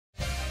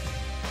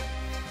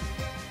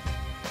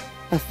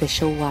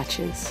Official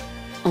watches.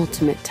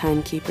 Ultimate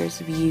timekeepers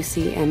of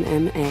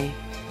WCMMA.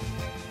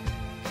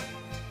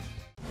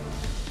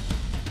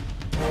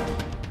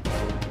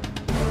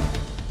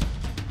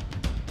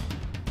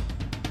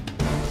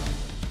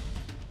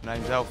 My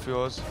name's Alfie,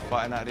 Hawes,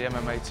 fighting out of the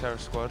MMA Terror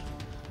Squad.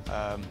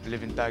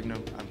 Live in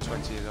Dagenham. I'm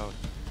 20 years old.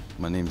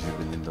 My name's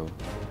Reuben, Lindo.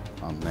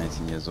 I'm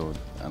 19 years old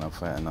and I'm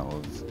fighting out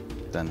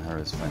of Dan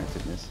Harris Fighting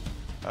Fitness.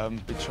 Been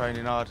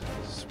training hard,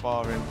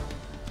 sparring,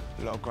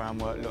 a lot of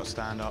groundwork, a lot of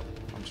stand-up.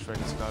 I'm just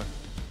ready to go.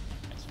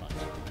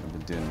 I've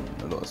been doing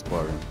a lot of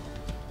sparring,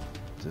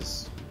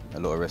 just a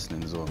lot of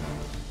wrestling as well.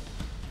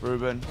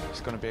 Reuben,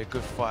 it's going to be a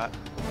good fight.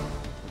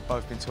 We've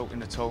both been talking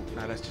the talk,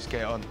 now let's just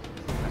get it on.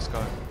 Let's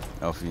go.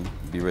 Alfie,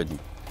 be ready,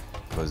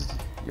 because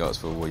you asked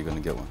for a war, you're going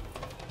to get one.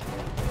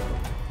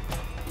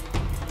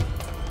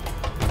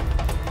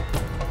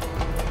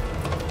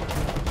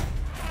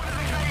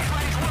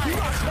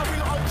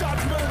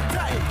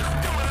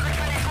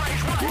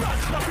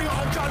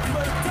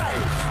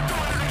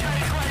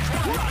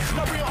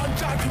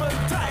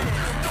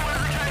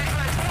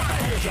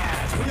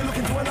 When you're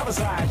looking to another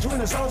side, you're in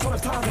the zone, so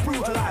it's time to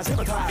brutalize,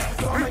 hypnotize.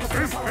 Don't make a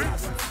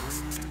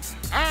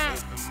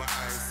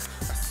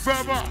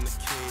Brother,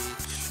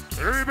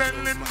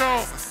 Reuben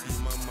Lindo,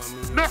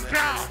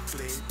 knockout.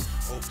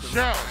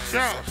 Shout.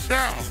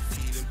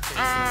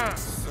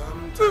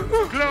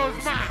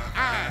 Close my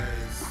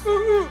eyes.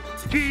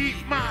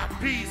 Keep my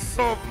peace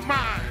of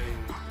mind.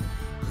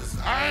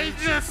 I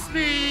just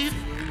need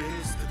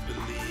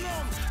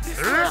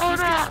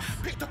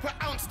picked up an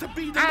ounce to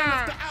be the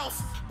man of the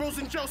house. Bros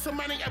and Joe, so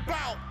man ain't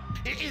about.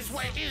 It is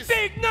what it is.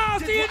 Big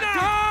Nasty in the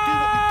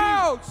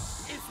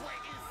house! It is what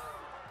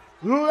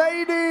it is.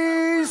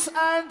 Ladies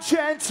and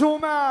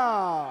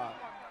gentlemen,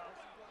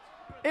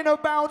 in a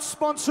bout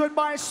sponsored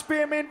by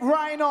Spearmint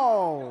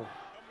Rhino,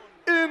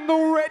 in the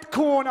red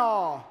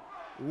corner,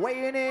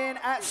 weighing in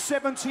at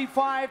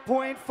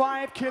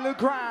 75.5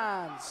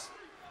 kilograms,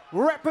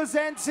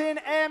 representing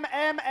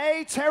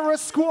MMA Terror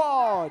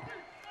Squad,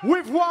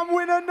 with one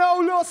winner, no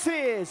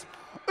losses,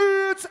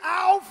 it's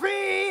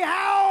Alfie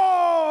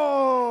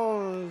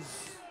Hawes.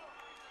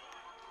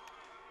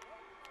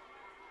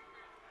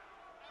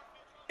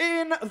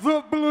 In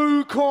the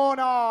blue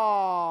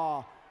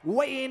corner,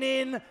 weighing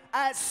in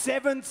at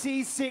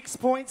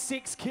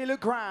 76.6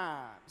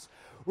 kilograms,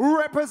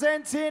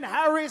 representing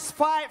Harris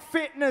Fight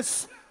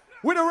Fitness,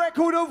 with a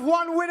record of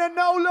one winner,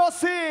 no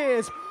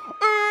losses,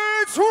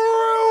 it's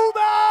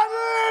Reuben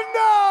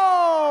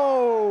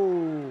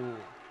Lindo.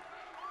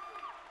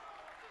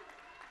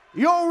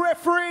 Your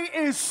referee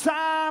is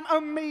Sam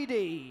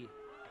Amidi.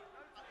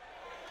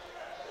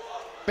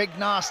 Big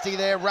Nasty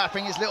there,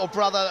 wrapping his little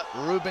brother,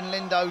 Reuben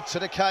Lindo, to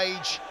the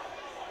cage.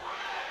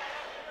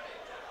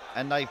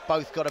 And they've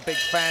both got a big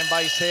fan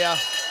base here.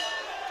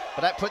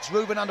 But that puts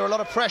Reuben under a lot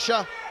of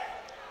pressure.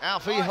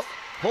 Alfie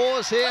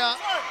Hawes here.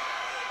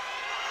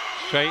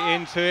 Straight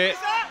into it.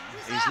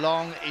 He's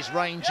long, he's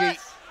rangy.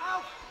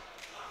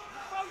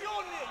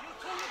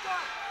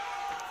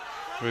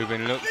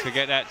 Reuben looked to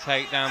get that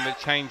takedown, but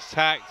changed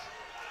tact.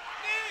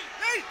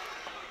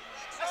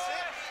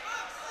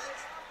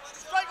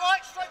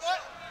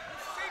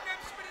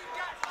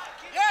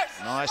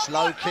 Nice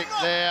low kick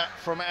there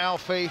from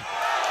Alfie.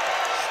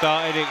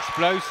 Started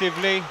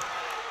explosively.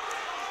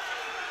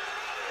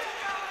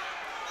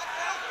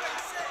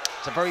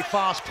 It's a very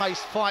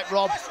fast-paced fight,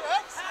 Rob.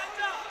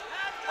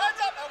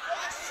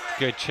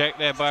 Good check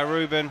there by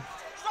Reuben.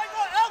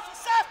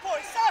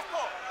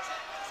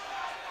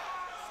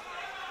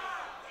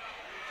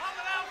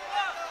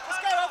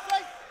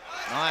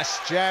 Nice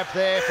jab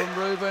there from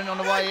Reuben on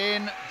the way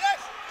in.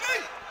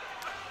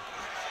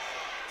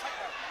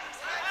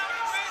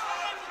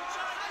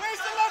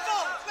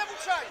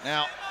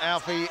 Now,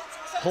 Alfie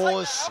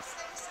Hawes,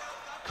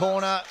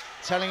 corner,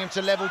 telling him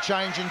to level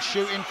change and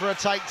shoot in for a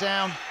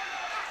takedown.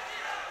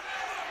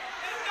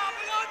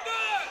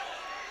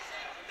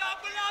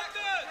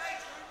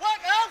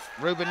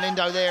 Reuben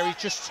Lindo there, he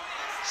just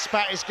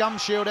spat his gum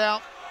shield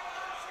out.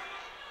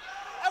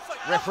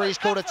 Referee's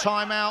called a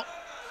timeout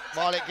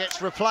while it gets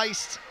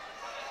replaced.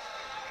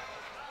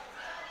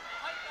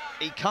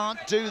 He can't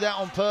do that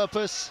on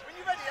purpose.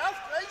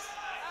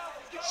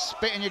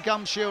 Spitting your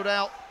gum shield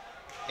out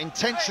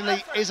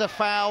intentionally is a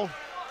foul.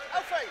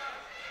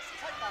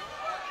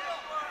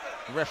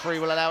 The referee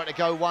will allow it to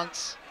go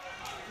once.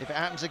 If it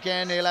happens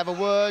again, he'll have a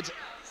word.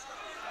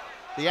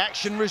 The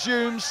action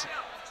resumes.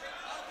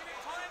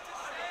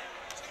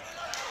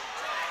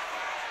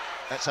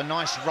 That's a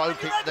nice row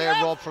kick there,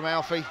 Rob, from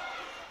Alfie.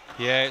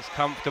 Yeah, it's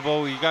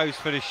comfortable. He goes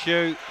for the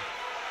shoot.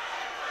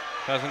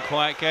 Doesn't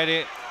quite get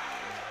it.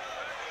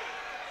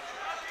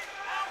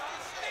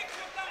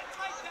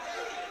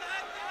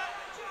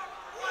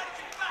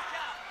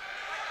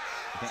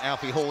 I think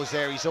Alfie Hawes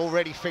there, he's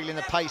already feeling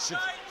the pace of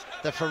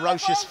the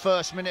ferocious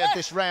first minute of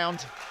this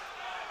round.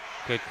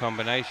 Good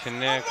combination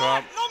there,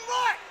 Grant.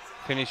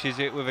 Finishes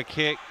it with a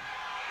kick.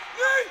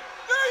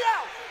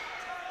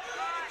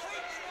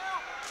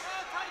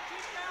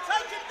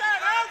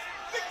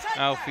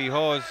 Alfie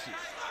Hawes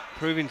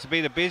proving to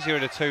be the busier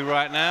of the two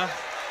right now.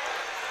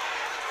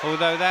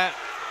 Although that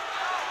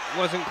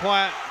wasn't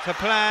quite to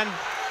plan.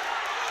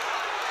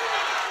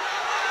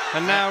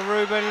 And now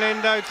Reuben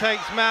Lindo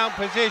takes mount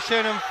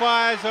position and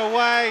fires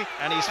away.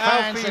 And his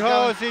fans Alfie are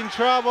Hawes in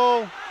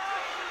trouble.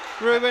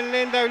 Reuben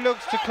Lindo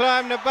looks to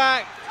climb the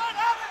back.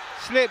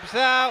 Slips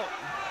out.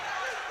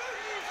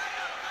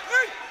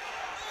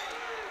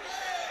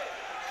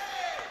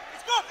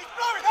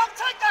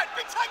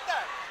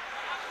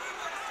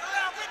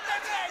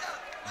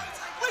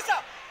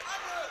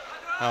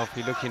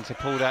 Alfie looking to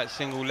pull that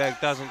single leg,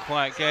 doesn't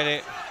quite get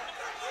it.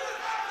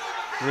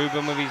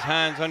 Reuben with his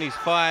hands on his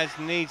thighs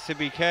needs to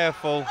be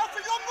careful.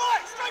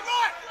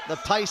 The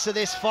pace of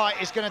this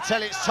fight is going to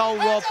tell its toll,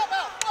 Rob.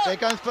 They're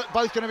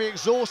both going to be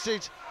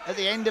exhausted at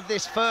the end of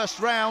this first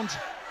round.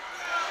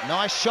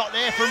 Nice shot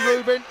there from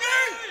Reuben.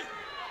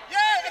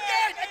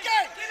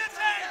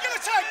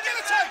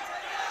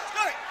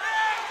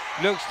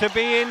 Looks to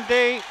be in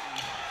deep.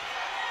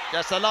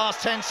 Just the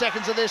last 10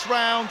 seconds of this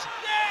round.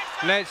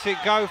 Lets it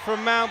go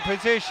from mount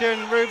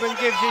position. Reuben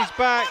gives his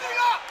back.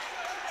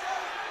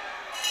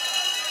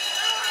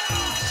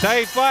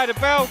 Saved by the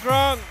bell,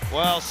 Grant.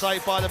 Well,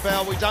 saved by the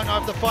bell. We don't know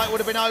if the fight would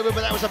have been over,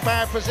 but that was a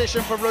bad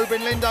position for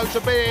Reuben Lindo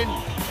to be in.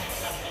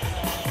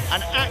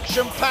 An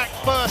action-packed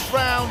first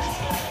round.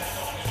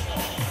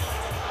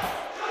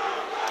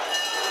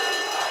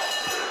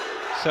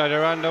 So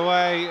they're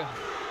underway.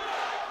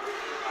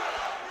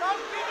 Don't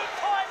give him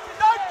time.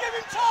 Don't give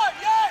him time.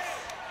 Yes.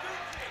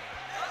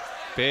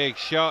 Big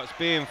shots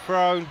being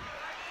thrown.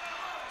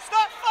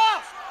 Start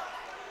fast.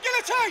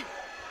 Guillotine.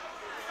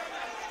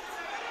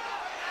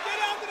 Get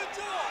under the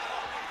door.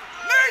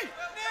 Knee.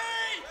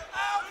 Knee.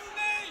 Out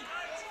knee.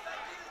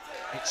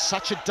 It's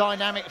such a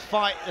dynamic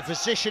fight. The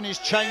position is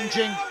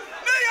changing.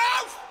 Knee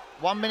out.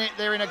 1 minute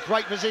they're in a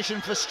great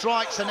position for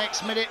strikes. The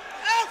next minute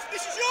Out.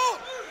 This is yours.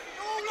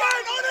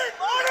 Again, on it.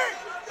 On it.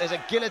 there's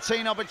a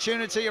guillotine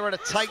opportunity or at a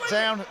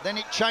takedown. Then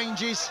it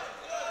changes.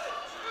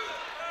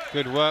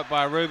 Good work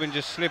by Reuben,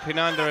 just slipping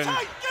under and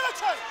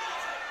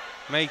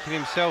making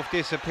himself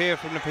disappear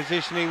from the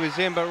position he was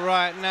in. But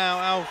right now,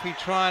 Alfie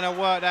trying to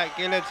work that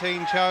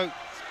guillotine choke.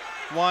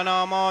 One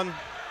arm on.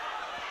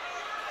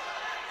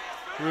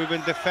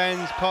 Reuben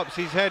defends, pops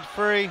his head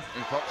free.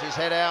 He pops his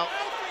head out.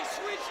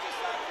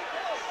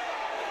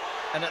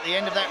 And at the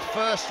end of that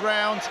first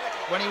round,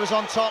 when he was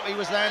on top, he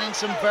was landing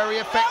some very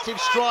effective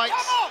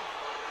strikes.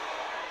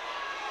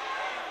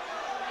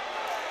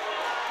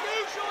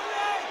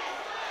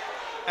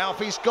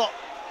 Alfie's got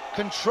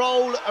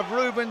control of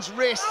Reuben's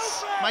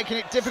wrists, making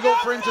it difficult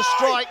for him to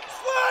strike.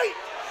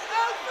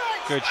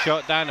 Good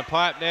shot down the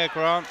pipe there,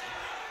 Grant.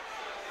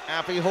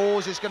 Alfie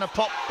Hawes is going to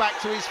pop back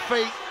to his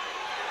feet.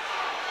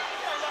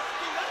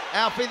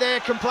 Alfie there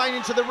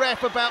complaining to the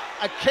ref about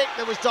a kick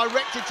that was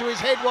directed to his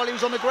head while he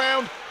was on the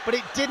ground, but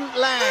it didn't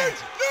land.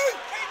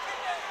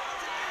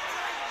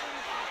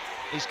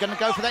 He's going to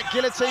go for that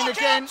guillotine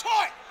again.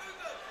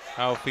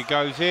 Alfie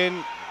goes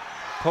in,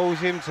 pulls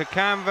him to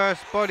canvas,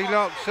 body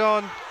locks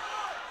on.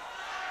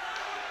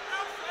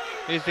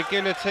 Is the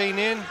guillotine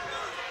in?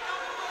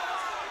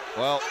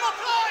 Well,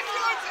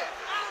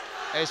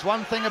 there's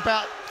one thing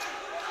about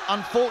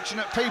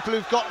unfortunate people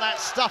who've got that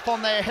stuff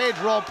on their head,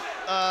 Rob.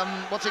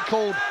 What's it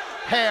called?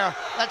 Hair.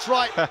 That's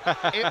right.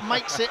 It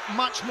makes it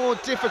much more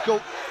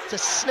difficult to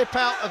slip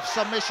out of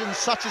submissions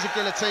such as a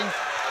guillotine.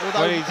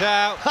 Although Well, he's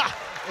out.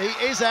 He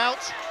is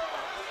out.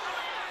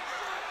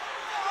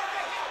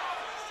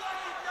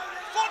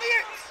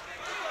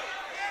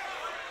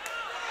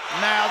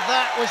 Now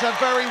that was a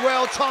very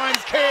well-timed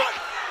kick.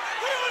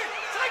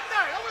 Take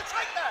that! I want to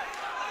take that!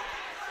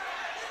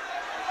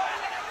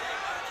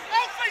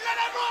 Alfie, let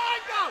that right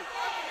hand go!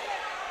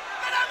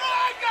 Let that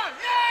right hand go!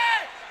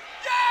 Yeah!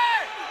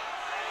 Yeah!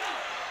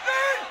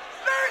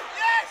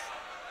 Yes!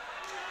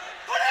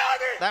 Put it on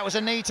it! That was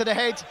a knee to the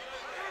head.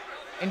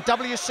 In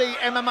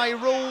WCMMA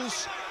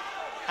rules,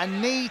 a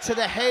knee to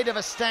the head of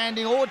a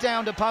standing or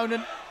downed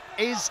opponent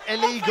is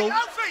illegal.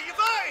 Alfie, you're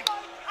voting!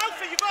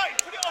 Alfie, you're voting!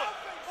 Put it on!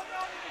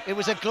 It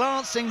was a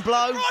glancing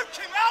blow, Approach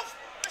him, Alf!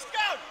 Let's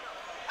go!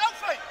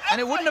 Alfie! and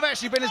it wouldn't have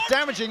actually been as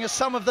damaging as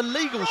some of the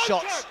legal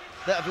shots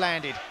that have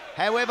landed.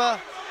 However,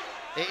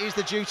 it is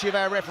the duty of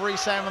our referee,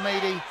 Sam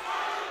Hamidi,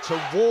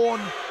 to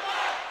warn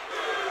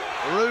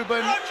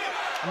Reuben.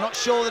 I'm not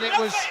sure that it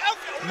was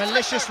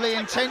maliciously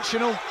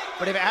intentional,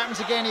 but if it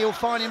happens again, he'll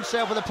find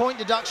himself with a point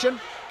deduction.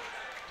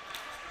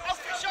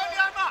 Alfie, show me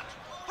how much!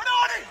 Put it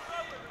on him!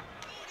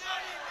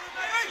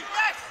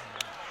 Yes!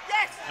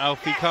 Yes!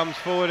 Alfie comes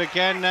forward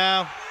again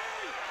now.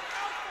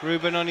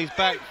 Reuben on his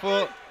back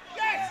foot.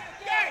 Yes!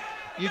 Yes!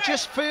 You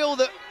just feel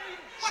that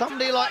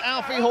somebody like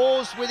Alfie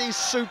Hawes, with his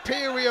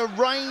superior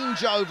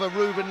range over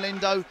Reuben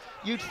Lindo,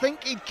 you'd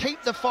think he'd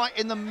keep the fight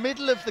in the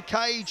middle of the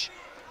cage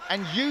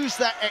and use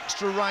that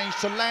extra range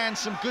to land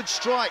some good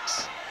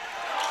strikes.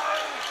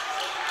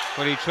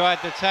 Well, he tried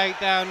the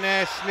takedown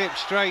there, slipped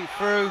straight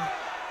through.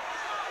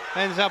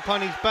 Ends up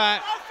on his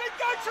back. Alfie,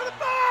 go to the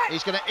back!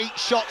 He's going to eat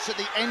shots at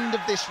the end of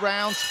this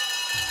round.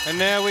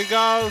 And there we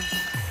go.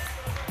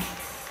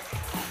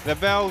 The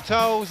bell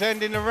tolls,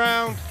 ending the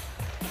round.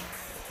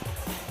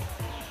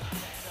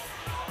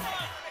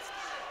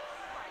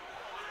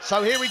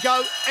 So here we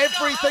go,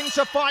 everything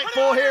to fight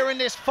for here in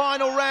this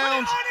final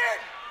round.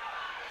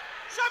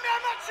 Show me how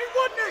much you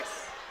want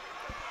this.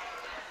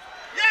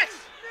 Yes.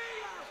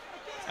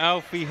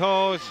 Alfie,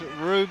 Hawes,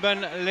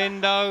 Reuben,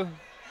 Lindo.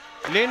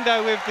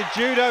 Lindo with the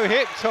judo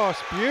hip toss,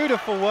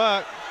 beautiful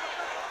work.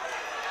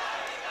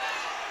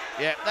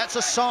 Yeah, that's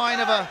a sign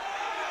of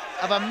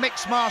a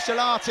mixed martial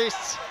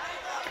artist,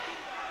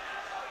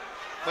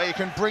 where you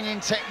can bring in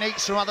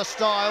techniques from other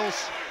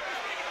styles.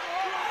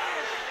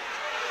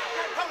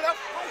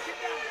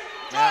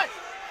 Drive!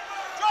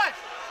 Drive!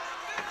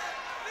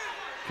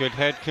 Good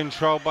head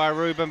control by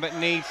Reuben, but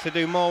needs to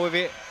do more with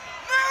it.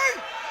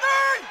 Knee!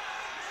 Knee!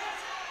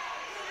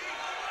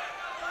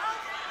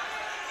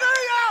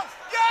 Knee out!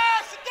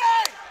 Yes,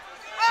 again!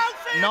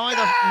 Alfie,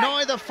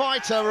 Neither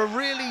fighter are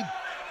really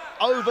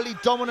overly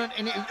dominant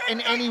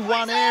in any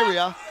one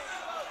area.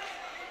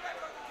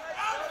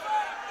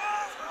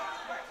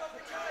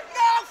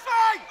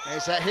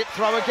 There's that hip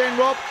throw again,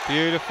 Rob.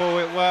 Beautiful,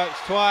 it works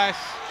twice.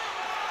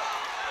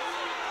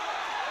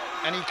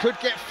 And he could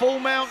get full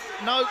mount,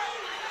 no.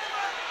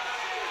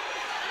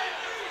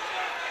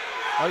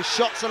 Those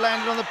shots are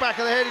landing on the back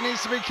of the head, he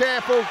needs to be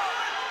careful.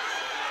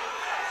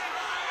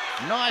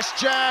 Nice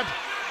jab.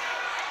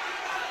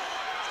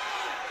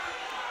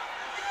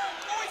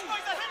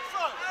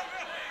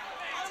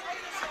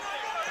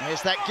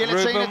 There's that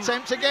guillotine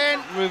attempt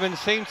again. Reuben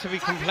seemed to be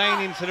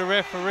complaining to the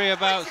referee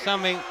about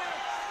something.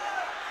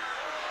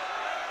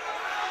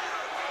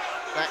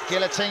 That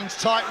guillotine's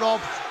tight,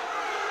 Rob.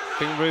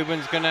 I think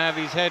Reuben's going to have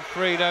his head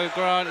free though,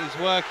 Grant.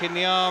 He's working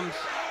the arms,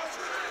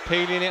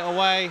 peeling it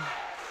away.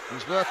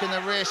 He's working the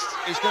wrist.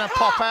 He's going to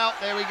pop out.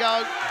 There we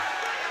go.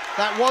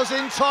 That was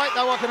in tight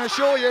though, I can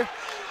assure you.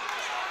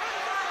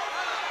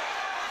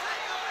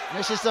 And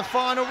this is the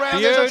final round.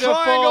 Beautiful. There's a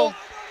triangle.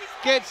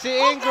 Gets it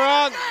in,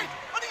 Grant.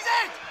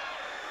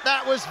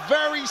 That was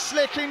very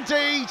slick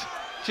indeed.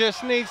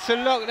 Just needs to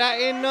lock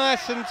that in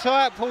nice and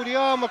tight, pull the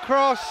arm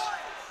across.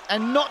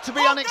 And not to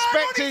be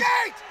unexpected,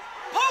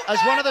 as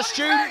one of the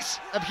students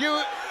of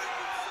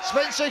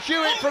Spencer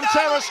Hewitt from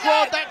Terror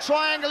Squad, that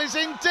triangle is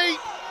in deep.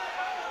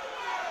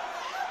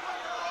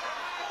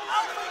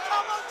 Alfie,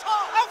 come on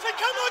top! Alfie,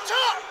 come on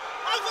top!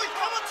 Alfie,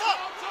 come on top!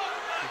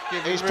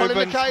 He's pulling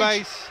the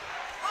cage. Space.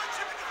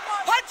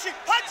 Punch him,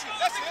 punch him!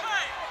 That's it!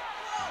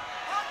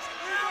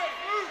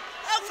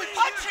 Alfie,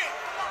 punch him!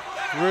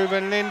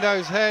 Reuben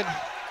Lindo's head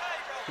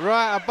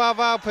right above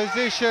our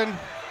position.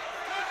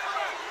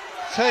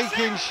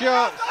 Taking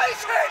shots.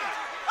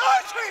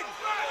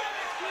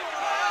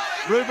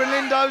 Reuben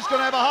Lindo's going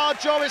to have a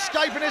hard job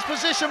escaping his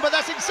position, but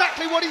that's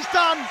exactly what he's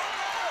done.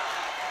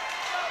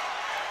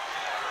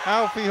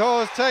 Alfie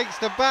Hawes takes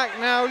the back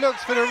now,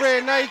 looks for the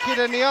rear naked,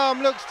 and the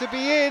arm looks to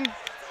be in.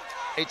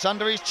 It's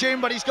under his chin,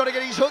 but he's got to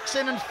get his hooks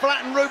in and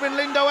flatten Reuben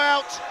Lindo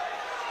out.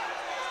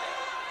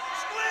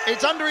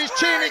 It's under his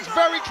chin, it's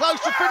very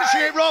close to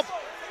finishing it, Rob.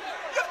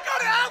 You've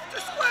got it out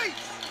to squeeze!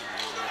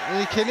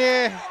 You can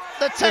hear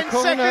the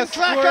 10-second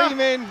clacker.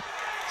 Screaming,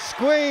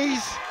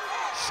 squeeze,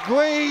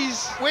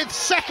 squeeze. With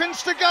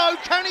seconds to go,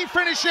 can he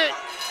finish it?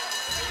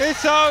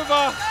 It's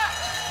over.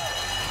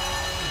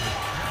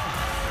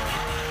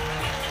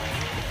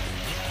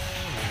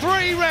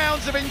 Three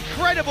rounds of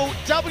incredible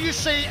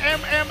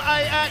WCMMA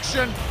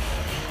action.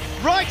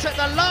 Right at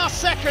the last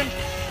second,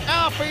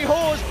 Alfie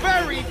Hawes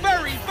very,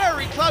 very,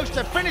 very close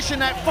to finishing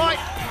that fight,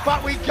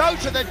 but we go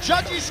to the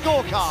judges'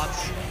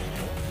 scorecards.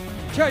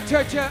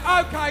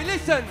 Okay,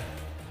 listen.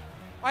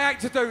 I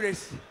hate to do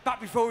this, but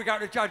before we go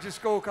to the judges'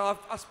 scorecard,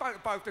 I spoke to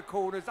both the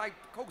corners.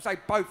 Of course, they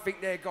both think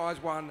their guys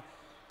won.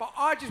 But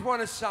I just want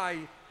to say,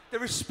 the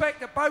respect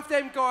that both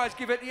them guys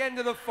give at the end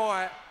of the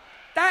fight,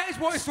 that is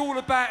what it's all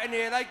about in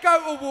here. They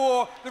go to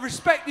war, the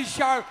respect is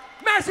shown.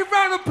 Massive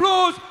round of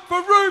applause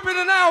for Reuben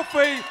and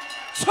Alfie.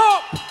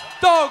 Top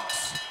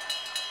dogs.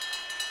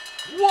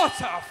 What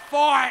a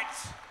fight.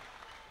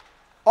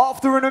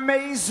 After an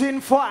amazing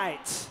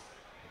fight,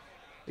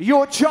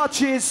 your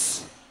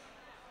judges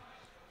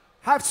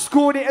have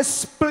scored it a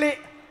split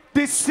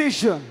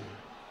decision.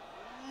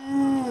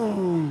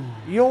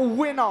 Your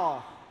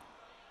winner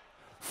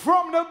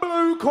from the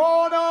blue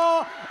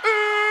corner,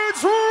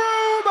 it's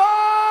Reuben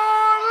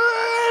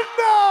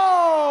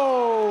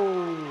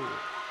Lindo.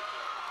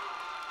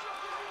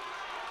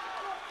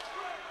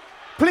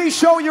 Please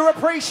show your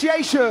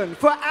appreciation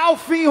for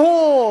Alfie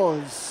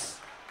Hawes.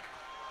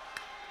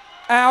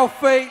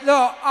 Alfie,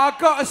 look, I've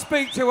got to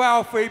speak to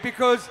Alfie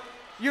because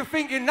you're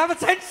thinking, another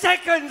 10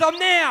 seconds, I'm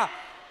there.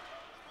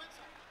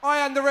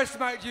 I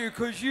underestimated you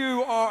because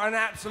you are an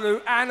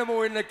absolute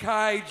animal in the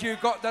cage. You've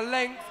got the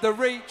length, the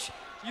reach.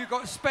 You've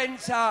got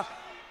Spencer.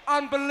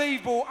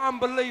 Unbelievable,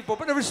 unbelievable.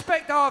 But the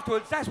respect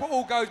afterwards, that's what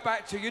all goes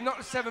back to. You're not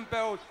the 7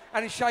 bells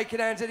and he's shaking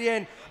hands at the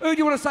end. Who do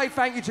you want to say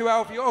thank you to,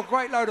 Alfie? You've got a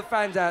great load of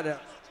fans out there.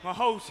 My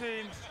whole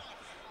team,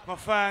 my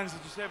fans,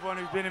 and just everyone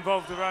who's been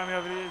involved around me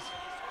over the years.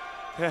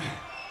 Yeah.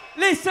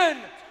 Listen,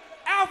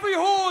 Alfie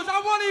Hawes,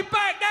 I want him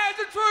back.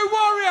 There's a true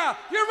warrior.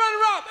 Your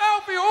runner-up,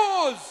 Alfie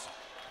Hawes.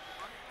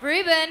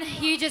 Reuben,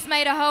 you just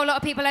made a whole lot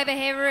of people over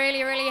here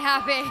really, really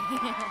happy.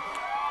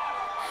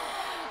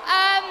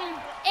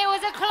 It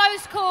was a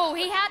close call.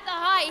 He had the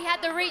height, he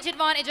had the reach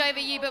advantage over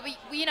you, but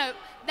you know,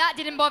 that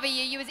didn't bother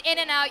you. You was in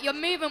and out. Your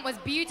movement was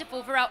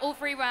beautiful throughout all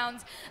 3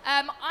 rounds.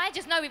 I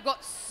just know we've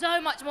got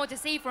so much more to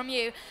see from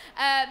you.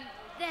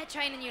 They're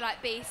training you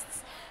like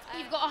beasts.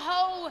 You've got a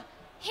whole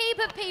heap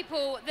of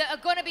people that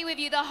are going to be with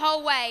you the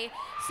whole way.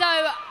 So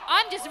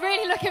I'm just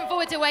really looking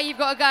forward to where you've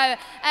got to go.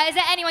 Is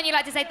there anyone you'd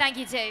like to say thank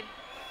you to?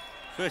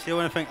 Firstly, I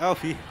want to thank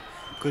Alfie,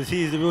 because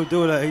he's the real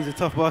deal. Like, he's a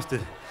tough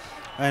bastard.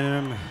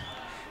 And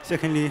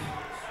secondly,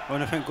 I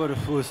want to thank God,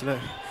 of course. Like,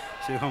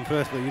 should have come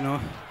first, but you know.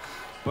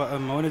 But I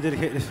want to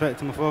dedicate this fight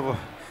to my father.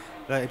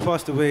 Like, he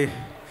passed away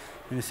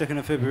in the 2nd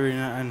of February,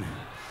 and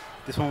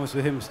this one was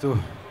for him still.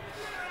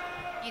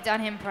 You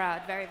done him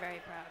proud, very, very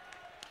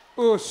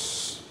proud.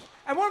 Ush.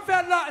 And one thing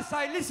I'd like to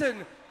say,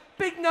 listen,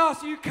 Big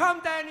Nasty, you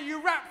come down and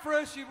you rap for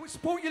us, you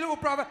support your little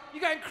brother,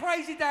 you're going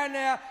crazy down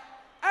there.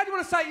 How do you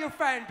want to say to your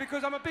fan?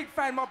 Because I'm a big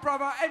fan, my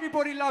brother,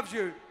 everybody loves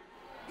you.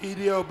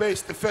 EDL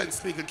based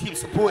defense league and keep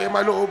supporting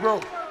my little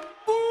bro.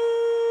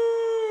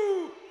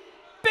 Ooh!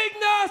 Big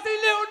Nasty,